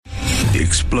The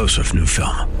explosive new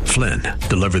film, Flynn,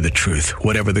 deliver the truth,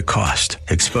 whatever the cost,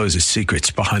 exposes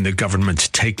secrets behind the government's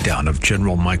takedown of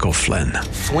General Michael Flynn.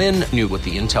 Flynn knew what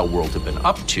the intel world had been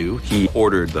up to. He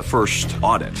ordered the first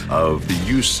audit of the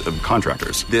use of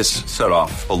contractors. This set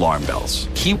off alarm bells.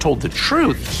 He told the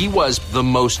truth. He was the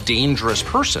most dangerous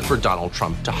person for Donald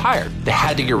Trump to hire. They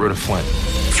had to get rid of Flynn.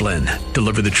 Flynn,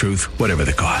 deliver the truth, whatever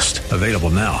the cost. Available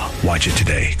now. Watch it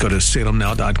today. Go to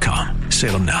salemnow.com.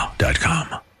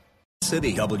 salemnow.com.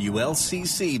 City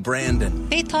WLCC Brandon.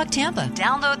 Faith Talk Tampa.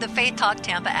 Download the Faith Talk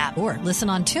Tampa app or listen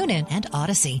on TuneIn and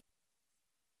Odyssey.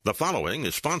 The following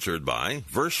is sponsored by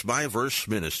Verse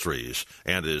Ministries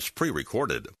and is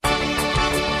pre-recorded.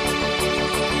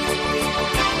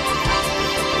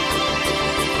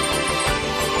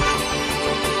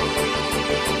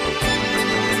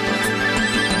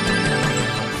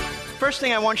 First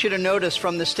thing I want you to notice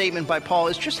from this statement by Paul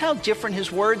is just how different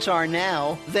his words are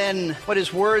now than what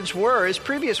his words were, his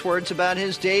previous words about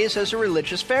his days as a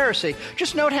religious Pharisee.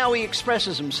 Just note how he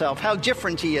expresses himself, how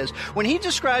different he is. When he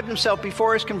described himself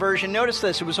before his conversion, notice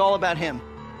this, it was all about him.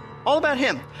 All about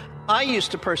him. I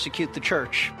used to persecute the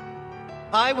church.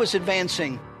 I was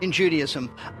advancing in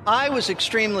Judaism. I was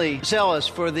extremely zealous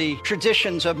for the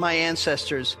traditions of my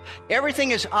ancestors.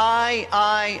 Everything is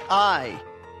I.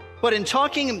 But in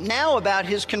talking now about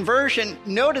his conversion,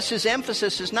 notice his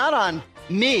emphasis is not on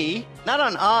me, not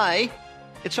on I.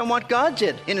 It's on what God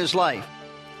did in his life.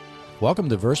 Welcome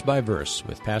to Verse by Verse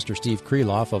with Pastor Steve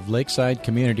Kreloff of Lakeside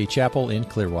Community Chapel in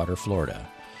Clearwater, Florida.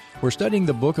 We're studying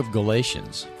the book of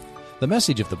Galatians. The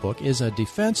message of the book is a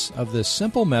defense of the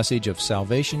simple message of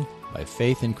salvation by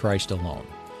faith in Christ alone.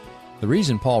 The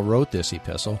reason Paul wrote this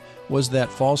epistle was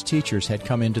that false teachers had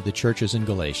come into the churches in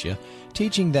Galatia,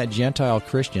 teaching that Gentile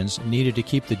Christians needed to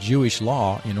keep the Jewish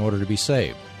law in order to be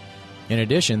saved. In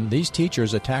addition, these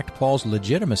teachers attacked Paul's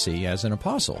legitimacy as an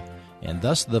apostle, and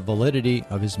thus the validity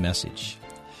of his message.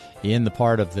 In the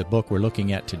part of the book we're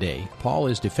looking at today, Paul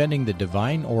is defending the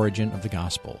divine origin of the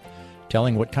gospel,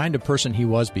 telling what kind of person he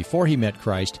was before he met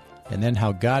Christ, and then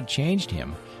how God changed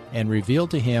him and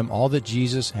revealed to him all that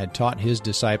Jesus had taught his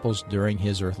disciples during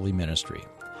his earthly ministry.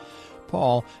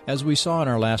 Paul, as we saw in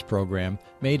our last program,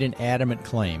 made an adamant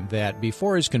claim that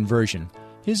before his conversion,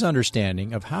 his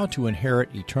understanding of how to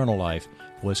inherit eternal life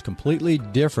was completely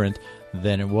different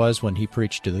than it was when he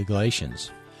preached to the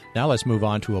Galatians. Now let's move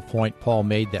on to a point Paul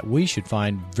made that we should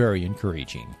find very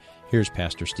encouraging. Here's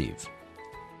Pastor Steve.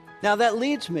 Now that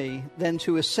leads me then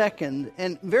to a second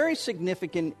and very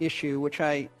significant issue, which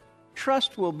I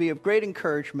trust will be of great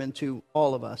encouragement to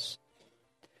all of us.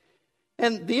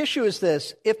 And the issue is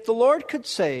this: if the Lord could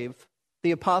save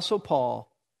the Apostle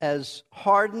Paul, as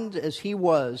hardened as he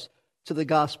was to the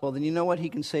gospel, then you know what? He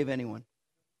can save anyone.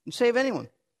 He can save anyone.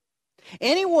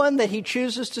 Anyone that he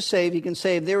chooses to save, he can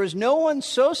save. There is no one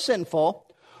so sinful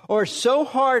or so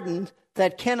hardened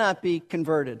that cannot be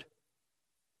converted.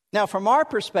 Now, from our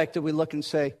perspective, we look and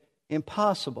say,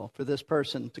 impossible for this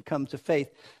person to come to faith.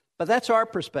 But that's our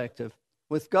perspective.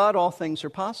 With God, all things are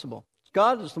possible.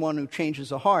 God is the one who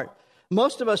changes a heart.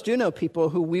 Most of us do know people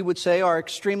who we would say are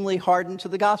extremely hardened to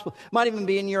the gospel. Might even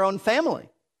be in your own family.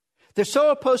 They're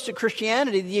so opposed to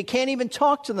Christianity that you can't even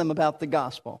talk to them about the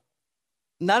gospel.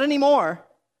 Not anymore.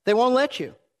 They won't let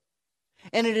you.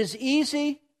 And it is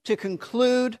easy to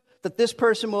conclude that this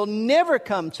person will never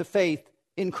come to faith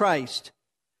in Christ.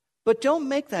 But don't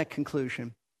make that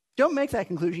conclusion. Don't make that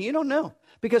conclusion. You don't know.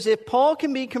 Because if Paul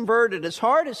can be converted as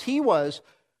hard as he was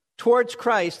towards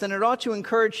Christ, then it ought to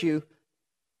encourage you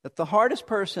that the hardest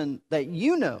person that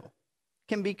you know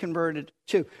can be converted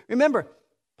too. Remember,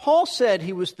 Paul said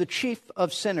he was the chief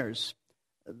of sinners.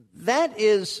 That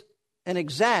is an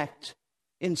exact,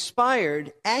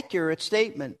 inspired, accurate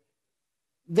statement.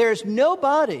 There's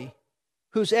nobody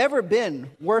who's ever been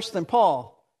worse than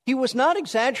Paul. He was not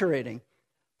exaggerating.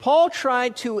 Paul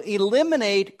tried to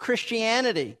eliminate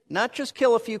Christianity, not just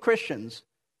kill a few Christians.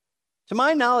 To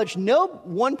my knowledge, no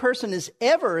one person has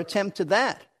ever attempted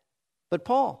that but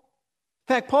Paul.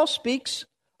 In fact, Paul speaks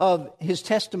of his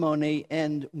testimony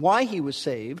and why he was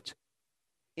saved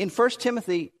in 1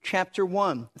 Timothy chapter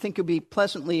 1. I think you'll be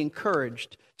pleasantly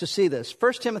encouraged to see this.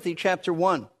 1 Timothy chapter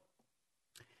 1.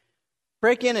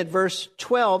 Break in at verse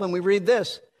 12 and we read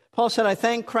this. Paul said, I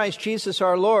thank Christ Jesus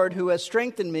our Lord, who has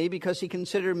strengthened me because he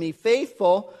considered me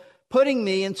faithful, putting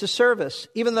me into service,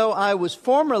 even though I was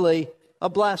formerly a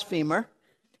blasphemer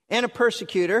and a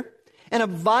persecutor and a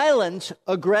violent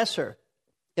aggressor.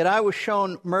 Yet I was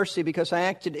shown mercy because I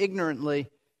acted ignorantly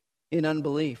in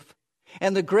unbelief.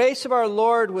 And the grace of our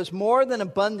Lord was more than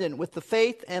abundant with the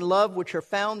faith and love which are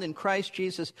found in Christ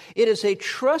Jesus. It is a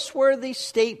trustworthy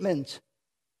statement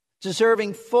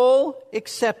deserving full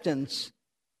acceptance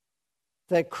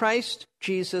that Christ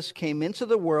Jesus came into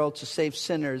the world to save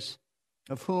sinners,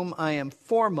 of whom I am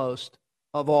foremost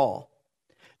of all.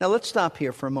 Now let's stop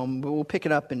here for a moment, but we'll pick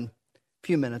it up in a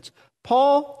few minutes.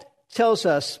 Paul tells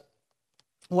us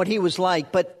what he was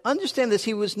like, but understand this,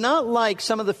 he was not like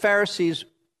some of the Pharisees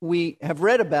we have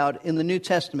read about in the New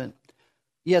Testament.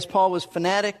 Yes, Paul was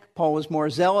fanatic, Paul was more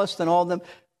zealous than all of them,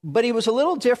 but he was a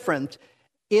little different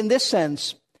in this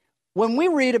sense. When we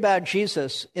read about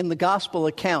Jesus in the gospel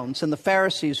accounts and the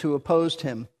Pharisees who opposed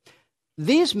him,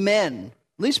 these men,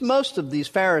 at least most of these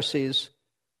Pharisees,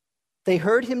 they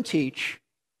heard him teach.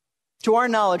 To our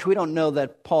knowledge, we don't know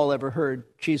that Paul ever heard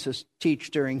Jesus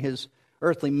teach during his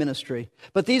earthly ministry.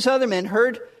 But these other men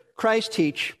heard Christ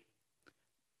teach.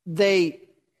 They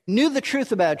knew the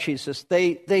truth about Jesus.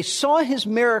 They saw his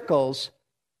miracles.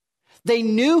 They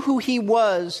knew who he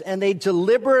was, and they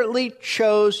deliberately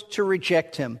chose to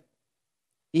reject him.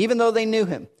 Even though they knew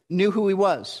him, knew who he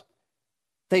was.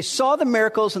 They saw the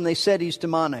miracles and they said he's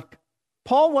demonic.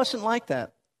 Paul wasn't like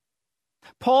that.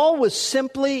 Paul was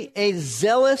simply a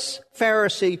zealous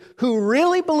Pharisee who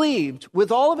really believed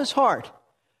with all of his heart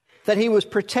that he was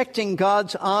protecting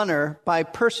God's honor by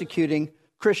persecuting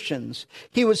Christians.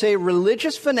 He was a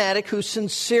religious fanatic who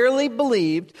sincerely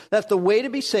believed that the way to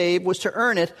be saved was to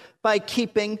earn it by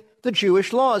keeping the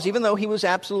Jewish laws, even though he was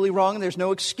absolutely wrong and there's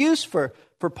no excuse for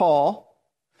Paul.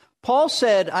 Paul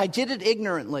said, I did it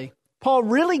ignorantly. Paul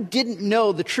really didn't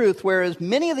know the truth, whereas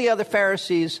many of the other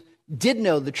Pharisees did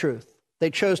know the truth.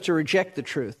 They chose to reject the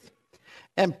truth.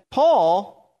 And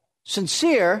Paul,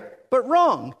 sincere, but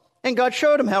wrong. And God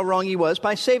showed him how wrong he was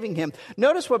by saving him.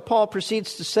 Notice what Paul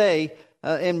proceeds to say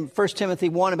in 1 Timothy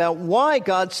 1 about why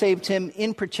God saved him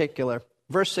in particular.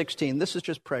 Verse 16, this is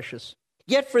just precious.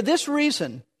 Yet for this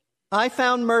reason I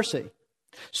found mercy.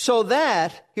 So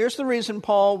that, here's the reason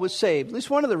Paul was saved, at least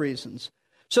one of the reasons,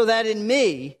 so that in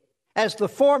me, as the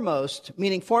foremost,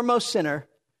 meaning foremost sinner,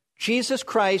 Jesus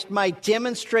Christ might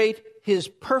demonstrate his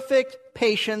perfect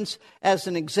patience as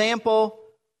an example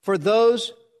for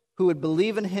those who would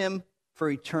believe in him for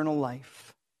eternal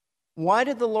life. Why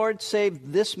did the Lord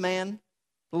save this man?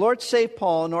 The Lord saved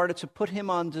Paul in order to put him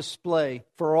on display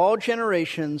for all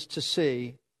generations to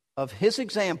see of his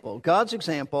example, God's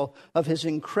example, of his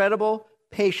incredible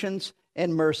patience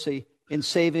and mercy in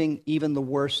saving even the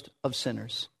worst of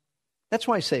sinners. That's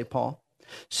why I say Paul.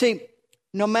 See,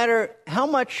 no matter how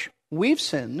much we've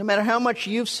sinned, no matter how much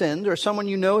you've sinned or someone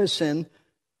you know has sinned,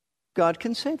 God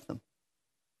can save them.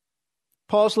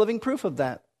 Paul's living proof of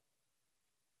that.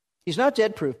 He's not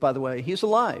dead proof, by the way. He's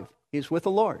alive. He's with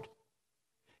the Lord.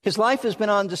 His life has been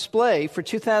on display for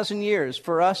 2,000 years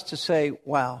for us to say,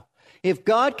 wow, if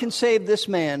God can save this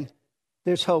man,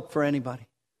 there's hope for anybody.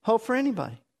 Hope for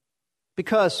anybody.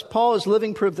 Because Paul is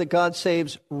living proof that God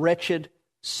saves wretched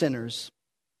sinners.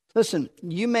 Listen,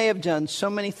 you may have done so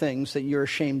many things that you're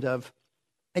ashamed of,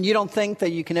 and you don't think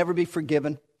that you can ever be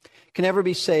forgiven, can ever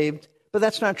be saved, but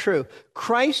that's not true.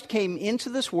 Christ came into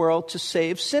this world to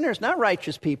save sinners, not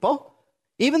righteous people,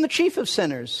 even the chief of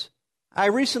sinners. I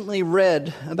recently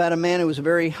read about a man who was a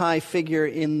very high figure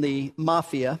in the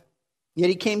mafia, yet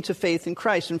he came to faith in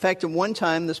Christ. In fact, at one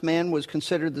time, this man was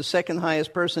considered the second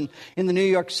highest person in the New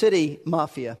York City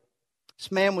mafia.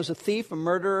 This man was a thief, a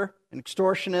murderer, an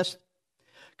extortionist.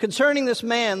 Concerning this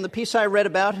man, the piece I read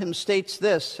about him states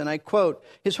this, and I quote,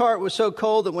 his heart was so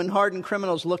cold that when hardened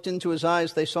criminals looked into his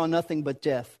eyes, they saw nothing but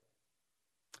death.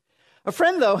 A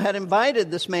friend, though, had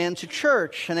invited this man to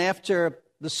church, and after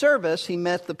the service, he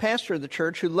met the pastor of the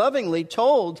church who lovingly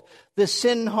told this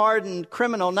sin-hardened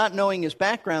criminal, not knowing his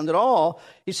background at all,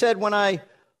 he said, when I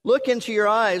look into your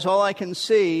eyes, all I can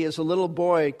see is a little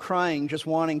boy crying, just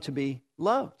wanting to be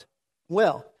loved.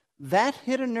 Well, that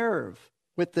hit a nerve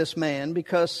with this man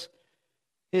because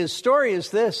his story is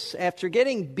this. After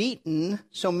getting beaten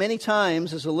so many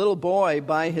times as a little boy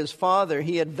by his father,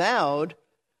 he had vowed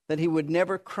that he would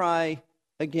never cry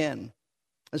again.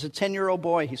 As a 10-year-old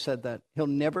boy, he said that. He'll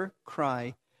never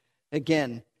cry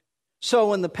again. So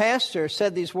when the pastor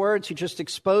said these words, he just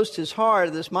exposed his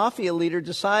heart. This mafia leader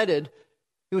decided,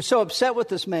 he was so upset with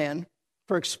this man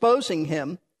for exposing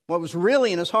him, what was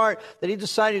really in his heart, that he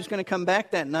decided he was going to come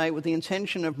back that night with the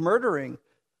intention of murdering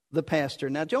the pastor.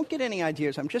 Now, don't get any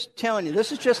ideas. I'm just telling you,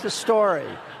 this is just a story.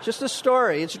 Just a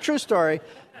story. It's a true story.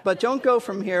 But don't go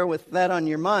from here with that on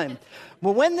your mind.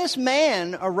 Well, when this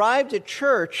man arrived at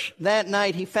church that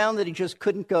night, he found that he just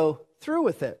couldn't go through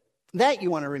with it. That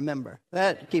you want to remember.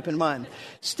 That keep in mind.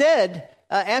 Instead,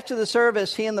 after the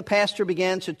service, he and the pastor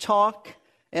began to talk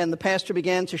and the pastor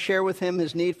began to share with him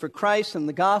his need for Christ and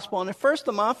the gospel. And at first,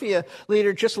 the mafia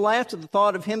leader just laughed at the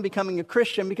thought of him becoming a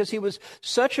Christian because he was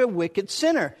such a wicked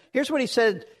sinner. Here's what he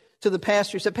said to the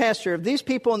pastor. He said, "Pastor, if these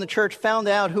people in the church found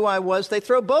out who I was, they'd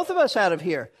throw both of us out of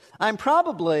here. I'm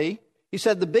probably," he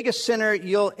said, "the biggest sinner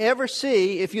you'll ever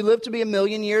see if you live to be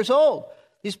 1,000,000 years old.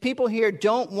 These people here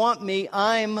don't want me.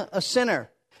 I'm a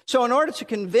sinner." So in order to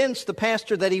convince the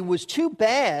pastor that he was too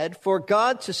bad for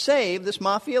God to save, this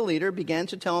mafia leader began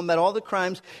to tell him about all the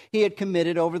crimes he had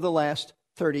committed over the last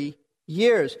 30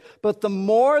 years. But the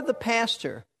more the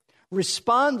pastor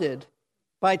responded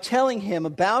by telling him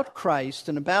about Christ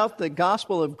and about the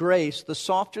gospel of grace, the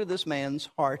softer this man's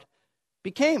heart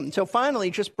became. Until finally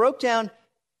he just broke down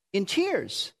in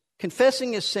tears,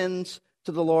 confessing his sins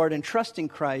to the Lord and trusting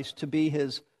Christ to be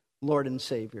his Lord and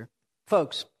Savior.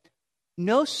 Folks,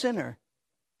 no sinner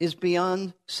is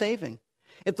beyond saving.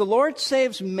 If the Lord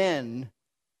saves men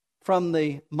from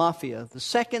the mafia, the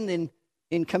second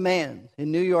in command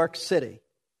in New York City,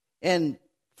 and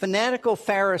fanatical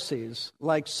Pharisees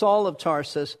like Saul of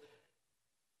Tarsus,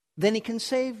 then he can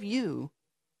save you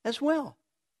as well.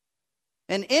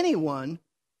 And anyone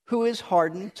who is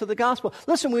hardened to the gospel.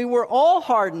 Listen, we were all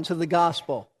hardened to the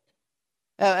gospel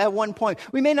at one point.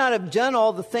 We may not have done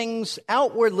all the things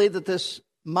outwardly that this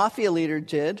mafia leader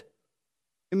did.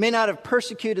 We may not have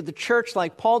persecuted the church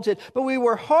like Paul did, but we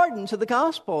were hardened to the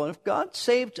gospel. And if God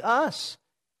saved us,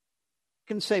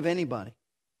 he can save anybody.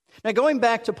 Now, going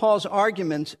back to Paul's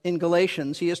argument in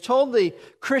Galatians, he has told the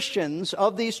Christians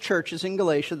of these churches in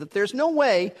Galatia that there's no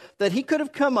way that he could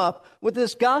have come up with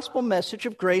this gospel message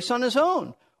of grace on his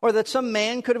own, or that some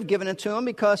man could have given it to him,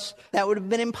 because that would have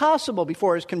been impossible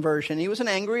before his conversion. He was an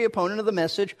angry opponent of the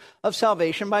message of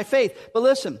salvation by faith. But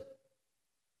listen,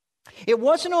 it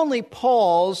wasn't only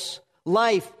Paul's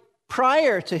life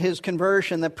prior to his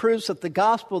conversion that proves that the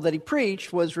gospel that he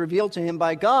preached was revealed to him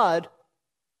by God.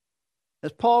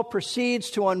 As Paul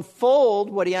proceeds to unfold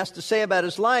what he has to say about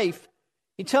his life,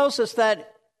 he tells us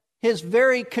that his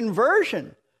very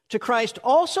conversion to Christ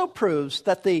also proves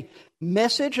that the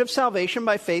message of salvation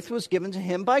by faith was given to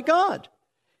him by God.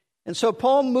 And so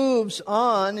Paul moves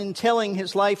on in telling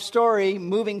his life story,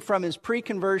 moving from his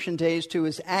pre-conversion days to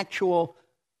his actual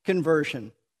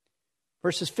conversion.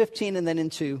 Verses 15 and then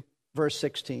into verse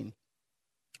 16.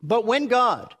 "But when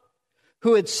God,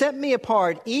 who had set me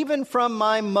apart even from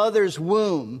my mother's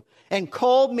womb and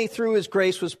called me through his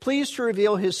grace, was pleased to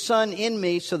reveal his Son in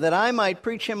me so that I might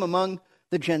preach him among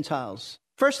the Gentiles."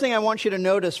 First thing I want you to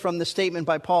notice from the statement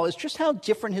by Paul is just how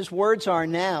different his words are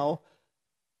now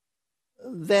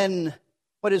than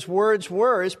what his words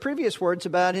were, his previous words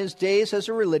about his days as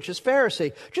a religious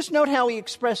Pharisee. Just note how he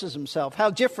expresses himself,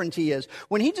 how different he is.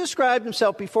 When he described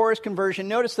himself before his conversion,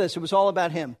 notice this, it was all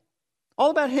about him. All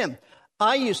about him.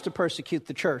 "I used to persecute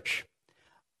the church.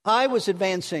 I was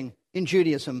advancing in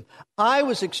Judaism. I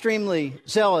was extremely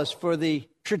zealous for the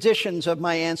traditions of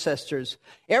my ancestors.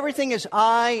 Everything is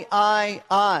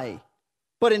I.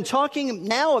 But in talking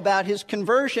now about his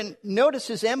conversion, notice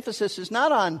his emphasis is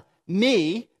not on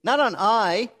me, not on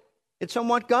I, it's on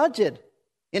what God did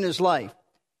in his life.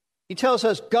 He tells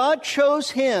us God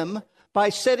chose him by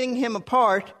setting him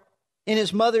apart in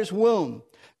his mother's womb.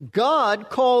 God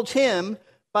called him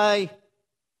by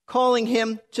calling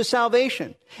him to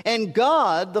salvation. And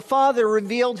God, the Father,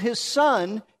 revealed his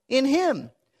Son in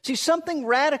him. See, something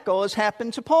radical has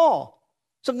happened to Paul.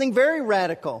 Something very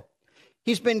radical.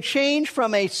 He's been changed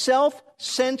from a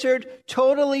self-centered,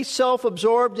 totally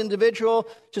self-absorbed individual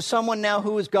to someone now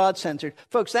who is God-centered.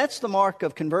 Folks, that's the mark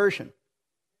of conversion.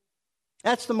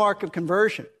 That's the mark of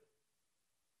conversion.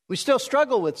 We still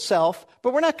struggle with self,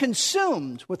 but we're not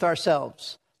consumed with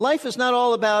ourselves. Life is not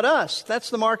all about us. That's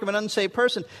the mark of an unsaved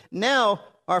person. Now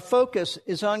our focus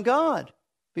is on God.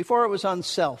 Before it was on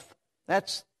self.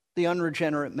 That's the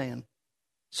unregenerate man.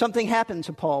 Something happened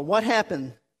to Paul. What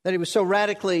happened that he was so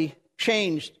radically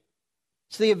changed?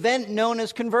 It's the event known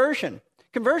as conversion.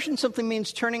 Conversion simply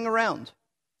means turning around.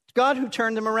 It's God who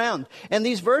turned him around. And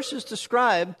these verses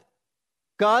describe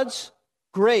God's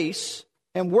grace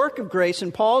and work of grace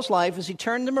in Paul's life as he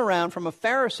turned him around from a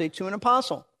Pharisee to an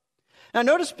apostle. Now,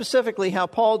 notice specifically how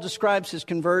Paul describes his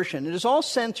conversion. It is all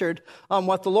centered on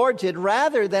what the Lord did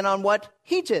rather than on what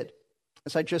he did,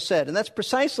 as I just said. And that's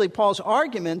precisely Paul's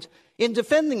argument in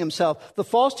defending himself. The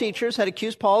false teachers had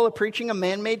accused Paul of preaching a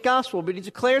man-made gospel, but he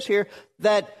declares here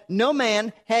that no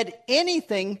man had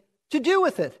anything to do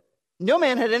with it. No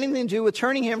man had anything to do with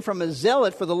turning him from a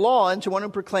zealot for the law into one who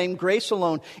proclaimed grace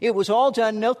alone. It was all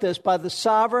done, note this, by the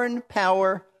sovereign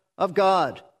power of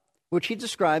God, which he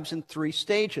describes in 3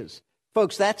 stages.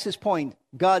 Folks, that's his point.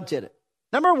 God did it.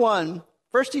 Number 1,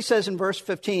 First he says in verse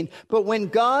 15, "But when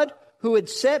God, who had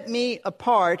set me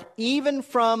apart even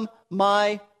from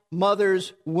my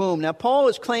mother's womb." Now, Paul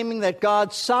is claiming that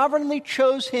God sovereignly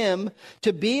chose him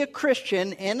to be a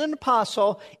Christian and an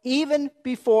apostle even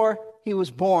before he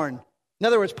was born. In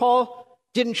other words, Paul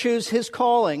didn't choose his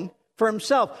calling for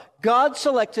himself. God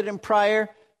selected him prior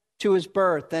to his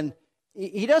birth. And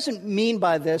he doesn't mean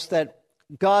by this that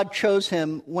God chose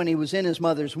him when he was in his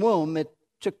mother's womb. It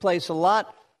took place a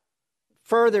lot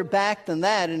further back than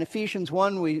that. In Ephesians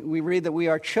 1, we read that we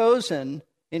are chosen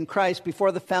in Christ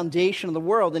before the foundation of the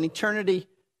world, in eternity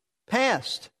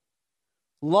past.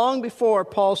 Long before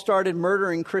Paul started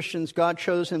murdering Christians, God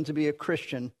chose him to be a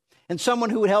Christian and someone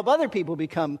who would help other people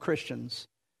become Christians.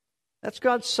 That's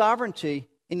God's sovereignty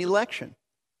in election.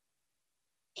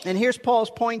 And here's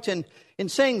Paul's point in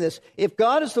saying this. If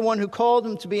God is the one who called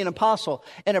him to be an apostle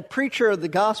and a preacher of the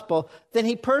gospel, then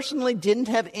he personally didn't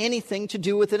have anything to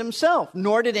do with it himself,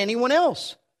 nor did anyone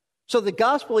else. So the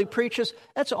gospel he preaches,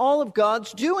 that's all of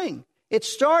God's doing. It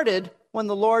started when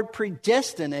the Lord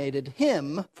predestinated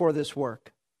him for this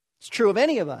work. It's true of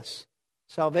any of us.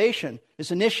 Salvation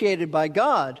is initiated by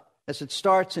God as it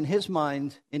starts in his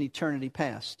mind in eternity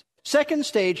past. Second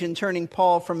stage in turning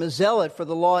Paul from a zealot for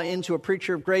the law into a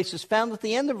preacher of grace is found at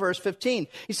the end of verse 15.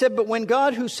 He said, "But when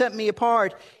God, who set me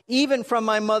apart, even from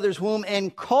my mother's womb,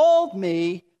 and called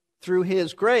me through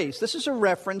his grace." This is a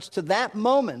reference to that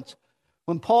moment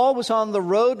when Paul was on the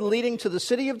road leading to the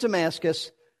city of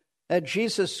Damascus, that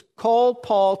Jesus called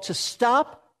Paul to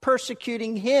stop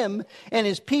persecuting him and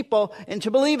his people and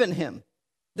to believe in him.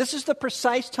 This is the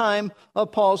precise time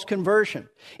of Paul's conversion.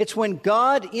 It's when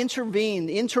God intervened,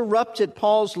 interrupted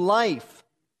Paul's life,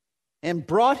 and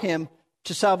brought him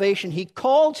to salvation. He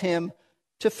called him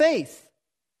to faith.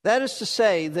 That is to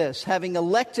say this, having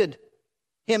elected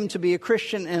him to be a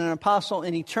Christian and an apostle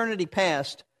in eternity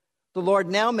past, the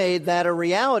Lord now made that a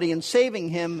reality in saving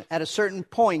him at a certain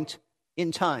point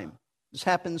in time. This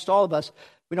happens to all of us.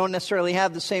 We don't necessarily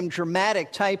have the same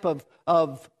dramatic type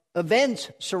of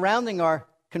event surrounding our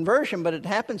conversion, but it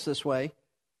happens this way.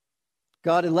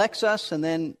 God elects us, and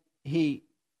then he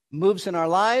moves in our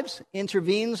lives,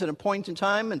 intervenes at a point in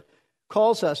time, and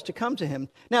calls us to come to him.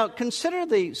 Now, consider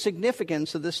the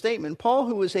significance of this statement. Paul,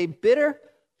 who was a bitter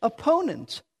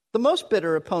opponent, the most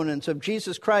bitter opponent of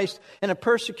Jesus Christ and a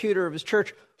persecutor of his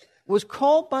church, was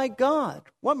called by God.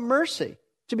 What mercy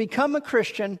to become a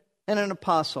Christian and an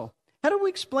apostle. How do we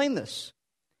explain this?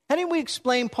 How do we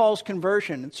explain Paul's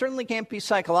conversion? It certainly can't be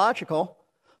psychological.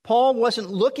 Paul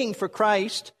wasn't looking for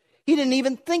Christ. He didn't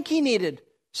even think he needed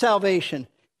salvation.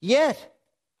 Yet,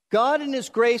 God in his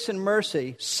grace and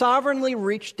mercy sovereignly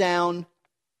reached down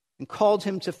and called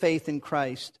him to faith in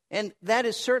Christ. And that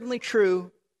is certainly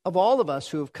true of all of us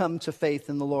who have come to faith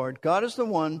in the Lord. God is the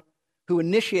one who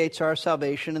initiates our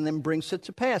salvation and then brings it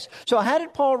to pass. So how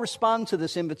did Paul respond to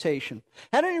this invitation?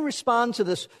 How did he respond to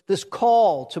this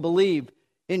call to believe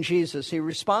in Jesus? He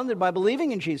responded by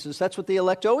believing in Jesus. That's what the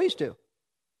elect always do.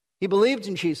 He believed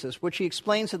in Jesus, which he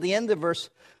explains at the end of verse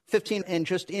 15 and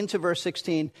just into verse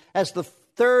 16 as the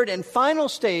third and final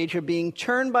stage of being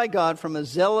turned by God from a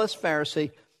zealous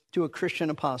Pharisee to a Christian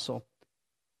apostle.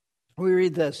 We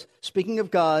read this, "Speaking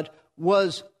of God,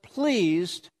 was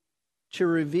pleased to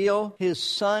reveal his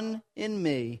Son in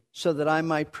me so that I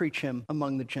might preach him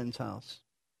among the Gentiles."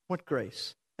 What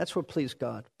grace. That's what pleased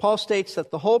God. Paul states that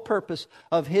the whole purpose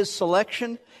of his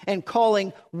selection and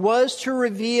calling was to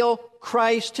reveal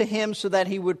Christ to him so that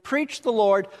he would preach the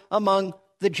Lord among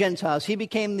the Gentiles. He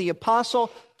became the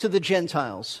apostle to the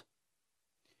Gentiles.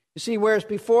 You see, whereas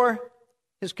before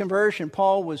his conversion,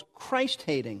 Paul was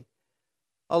Christ-hating,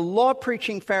 a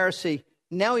law-preaching Pharisee,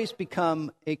 now he's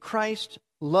become a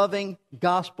Christ-loving,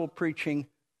 gospel-preaching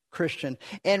Christian.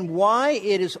 And why?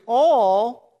 It is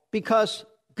all because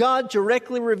God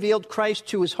directly revealed Christ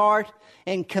to his heart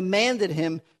and commanded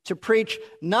him to preach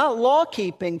not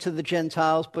law-keeping to the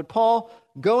Gentiles, but Paul,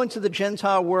 go into the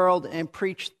Gentile world and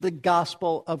preach the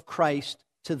gospel of Christ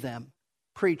to them.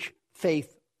 Preach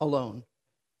faith alone.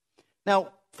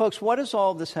 Now, folks, what does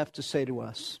all this have to say to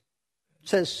us? It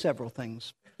says several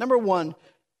things. Number one,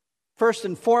 first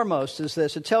and foremost is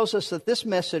this. It tells us that this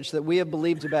message that we have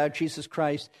believed about Jesus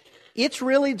Christ, it's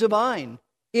really divine.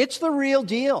 It's the real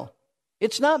deal.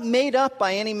 It's not made up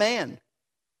by any man.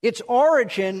 Its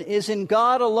origin is in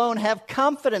God alone. Have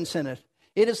confidence in it.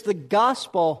 It is the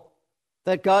gospel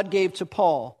that God gave to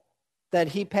Paul, that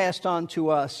he passed on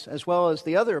to us, as well as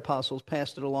the other apostles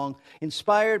passed it along,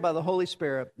 inspired by the Holy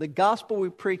Spirit. The gospel we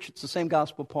preach, it's the same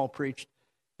gospel Paul preached.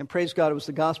 And praise God, it was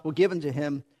the gospel given to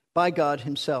him by God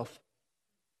himself.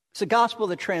 It's a gospel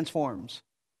that transforms.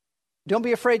 Don't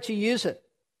be afraid to use it.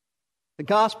 The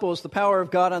gospel is the power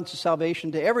of God unto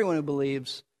salvation to everyone who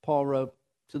believes, Paul wrote,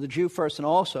 to the Jew first and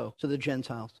also to the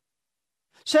Gentiles.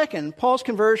 Second, Paul's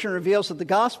conversion reveals that the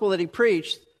gospel that he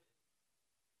preached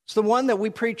is the one that we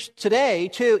preach today,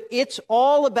 too. It's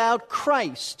all about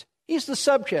Christ. He's the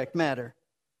subject matter.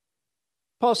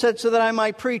 Paul said, so that I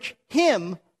might preach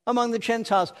him among the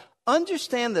Gentiles.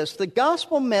 Understand this. The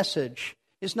gospel message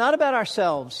is not about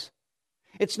ourselves.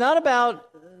 It's not about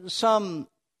some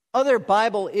other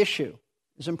Bible issue,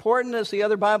 as important as the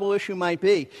other Bible issue might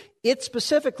be. It's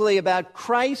specifically about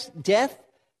Christ's death,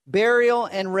 burial,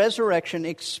 and resurrection,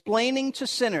 explaining to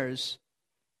sinners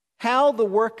how the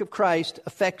work of Christ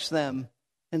affects them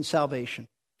in salvation.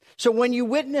 So when you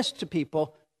witness to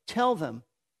people, tell them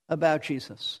about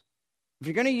Jesus. If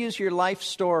you're going to use your life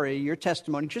story, your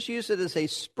testimony, just use it as a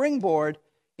springboard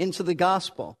into the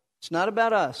gospel. It's not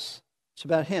about us. It's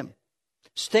about him.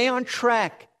 Stay on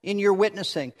track in your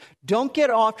witnessing. Don't get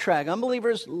off track.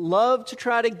 Unbelievers love to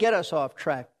try to get us off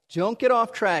track. Don't get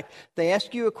off track. They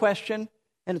ask you a question,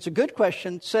 and it's a good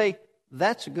question. Say,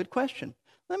 that's a good question.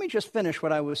 Let me just finish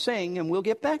what I was saying, and we'll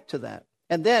get back to that.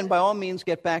 And then, by all means,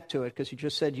 get back to it, because you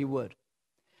just said you would.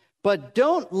 But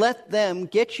don't let them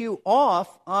get you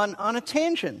off on a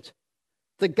tangent.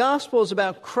 The gospel is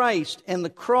about Christ and the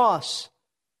cross.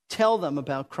 Tell them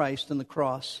about Christ and the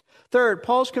cross. Third,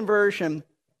 Paul's conversion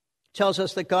tells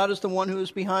us that God is the one who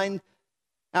is behind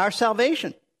our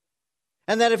salvation.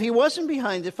 And that if he wasn't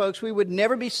behind it, folks, we would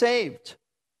never be saved.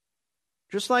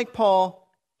 Just like Paul,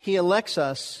 he elects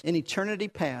us in eternity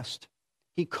past.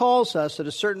 He calls us at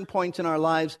a certain point in our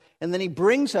lives, and then he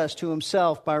brings us to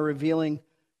himself by revealing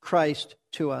Christ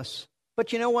to us.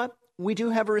 But you know what? We do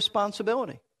have a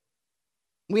responsibility.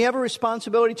 We have a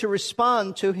responsibility to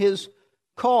respond to his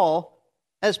call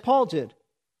as Paul did.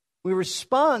 We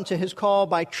respond to his call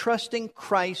by trusting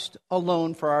Christ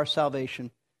alone for our salvation.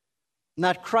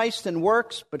 Not Christ and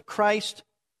works, but Christ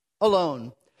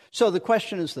alone. So the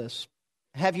question is this: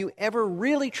 have you ever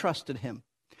really trusted him?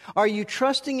 Are you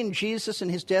trusting in Jesus and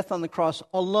his death on the cross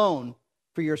alone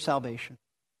for your salvation?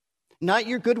 Not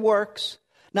your good works,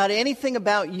 not anything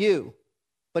about you,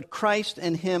 but Christ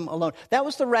and him alone. That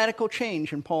was the radical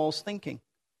change in Paul's thinking.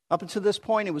 Up until this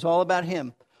point, it was all about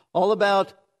him, all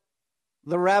about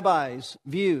the rabbis'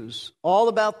 views, all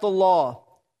about the law.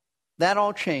 That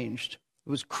all changed.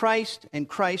 It was Christ and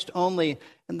Christ only.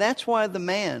 And that's why the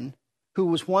man who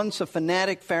was once a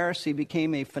fanatic Pharisee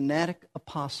became a fanatic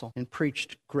apostle and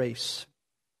preached grace.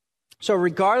 So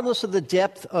regardless of the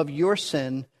depth of your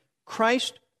sin,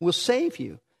 Christ will save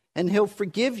you and he'll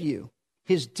forgive you.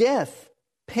 His death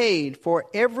paid for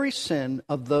every sin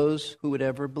of those who would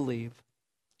ever believe.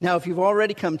 Now, if you've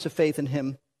already come to faith in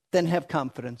him, then have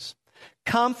confidence.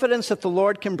 Confidence that the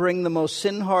Lord can bring the most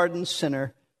sin-hardened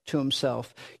sinner to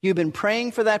himself. You've been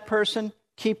praying for that person.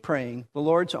 Keep praying. The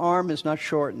Lord's arm is not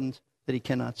shortened that he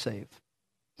cannot save.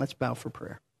 Let's bow for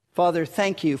prayer. Father,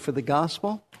 thank you for the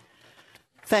gospel.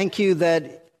 Thank you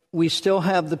that we still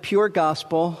have the pure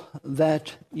gospel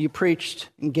that you preached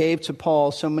and gave to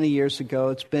Paul so many years ago.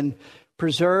 It's been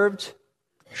preserved,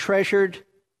 treasured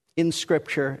in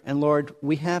Scripture, and Lord,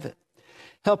 we have it.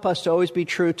 Help us to always be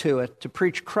true to it, to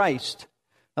preach Christ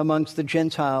amongst the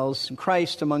Gentiles, and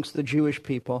Christ amongst the Jewish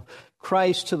people,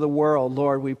 Christ to the world.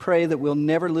 Lord, we pray that we'll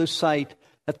never lose sight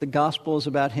that the gospel is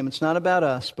about him. It's not about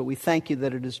us, but we thank you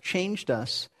that it has changed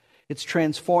us. It's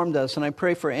transformed us. And I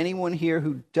pray for anyone here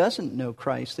who doesn't know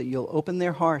Christ, that you'll open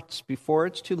their hearts before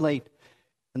it's too late,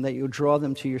 and that you'll draw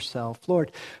them to yourself.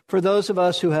 Lord, for those of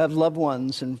us who have loved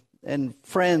ones and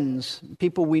friends,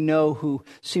 people we know who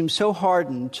seem so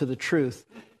hardened to the truth,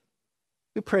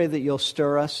 we pray that you'll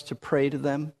stir us to pray to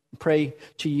them, pray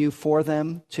to you for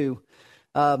them, to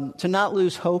not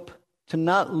lose hope, to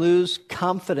not lose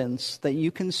confidence that you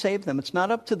can save them. It's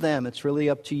not up to them, it's really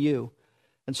up to you.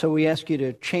 And so we ask you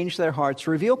to change their hearts,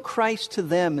 reveal Christ to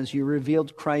them as you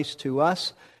revealed Christ to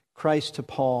us, Christ to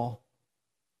Paul.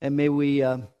 And may we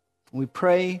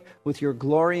pray with your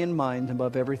glory in mind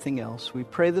above everything else. We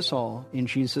pray this all in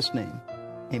Jesus' name.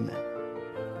 Amen.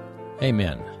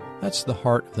 Amen. That's the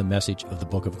heart of the message of the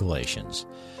book of Galatians.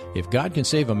 If God can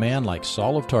save a man like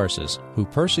Saul of Tarsus, who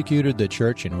persecuted the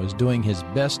church and was doing his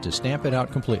best to stamp it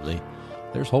out completely,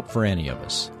 there's hope for any of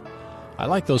us. I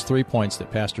like those 3 points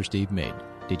that Pastor Steve made.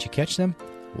 Did you catch them?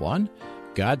 1,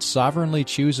 God sovereignly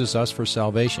chooses us for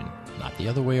salvation, not the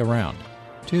other way around.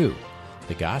 2,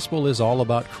 the gospel is all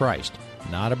about Christ,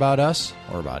 not about us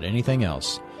or about anything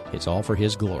else. It's all for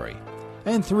his glory.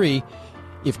 And 3,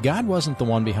 if God wasn't the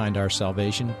one behind our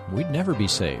salvation, we'd never be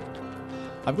saved.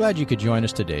 I'm glad you could join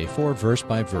us today for Verse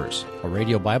by Verse, a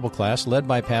radio Bible class led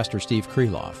by Pastor Steve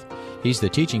Kreloff. He's the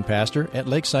teaching pastor at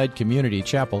Lakeside Community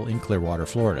Chapel in Clearwater,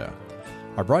 Florida.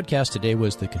 Our broadcast today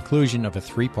was the conclusion of a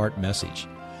 3-part message.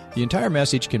 The entire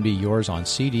message can be yours on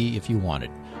CD if you want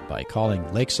it by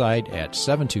calling Lakeside at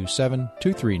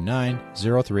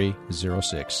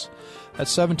 727-239-0306.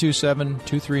 That's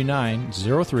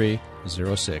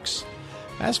 727-239-0306.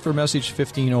 Ask for message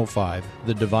 1505,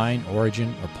 The Divine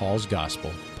Origin of Paul's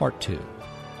Gospel, Part 2.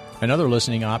 Another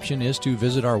listening option is to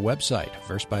visit our website,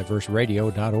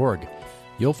 versebyverseradio.org.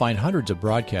 You'll find hundreds of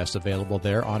broadcasts available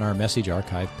there on our message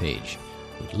archive page.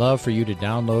 We'd love for you to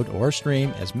download or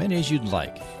stream as many as you'd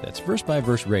like. That's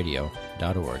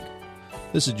versebyverseradio.org.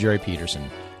 This is Jerry Peterson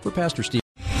for Pastor Steve.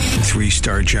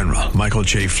 3-star General Michael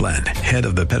J. Flynn, head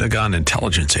of the Pentagon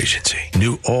Intelligence Agency,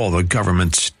 knew all the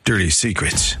government's dirty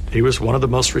secrets. He was one of the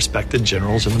most respected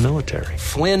generals in the military.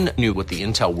 Flynn knew what the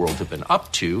intel world had been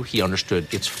up to. He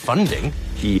understood its funding.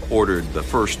 He ordered the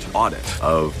first audit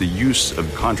of the use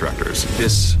of contractors.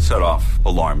 This set off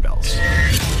alarm bells.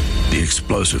 The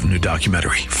explosive new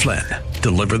documentary, Flynn,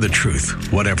 Deliver the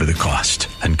Truth, Whatever the Cost,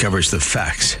 uncovers the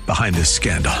facts behind this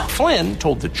scandal. Flynn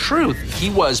told the truth. He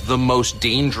was the most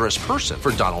dangerous person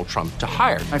for Donald Trump to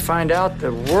hire. I find out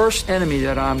the worst enemy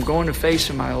that I'm going to face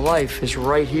in my life is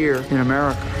right here in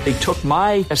America. They took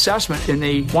my assessment and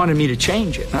they wanted me to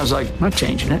change it. And I was like, I'm not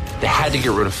changing it. They had to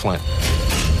get rid of Flynn.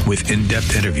 With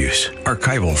in-depth interviews,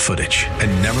 archival footage,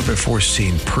 and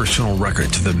never-before-seen personal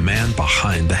records of the man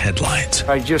behind the headlines.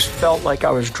 I just felt like I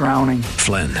was drowning.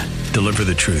 Flynn, Deliver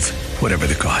the Truth, Whatever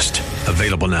the Cost.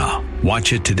 Available now.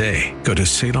 Watch it today. Go to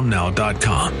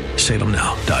salemnow.com.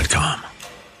 salemnow.com.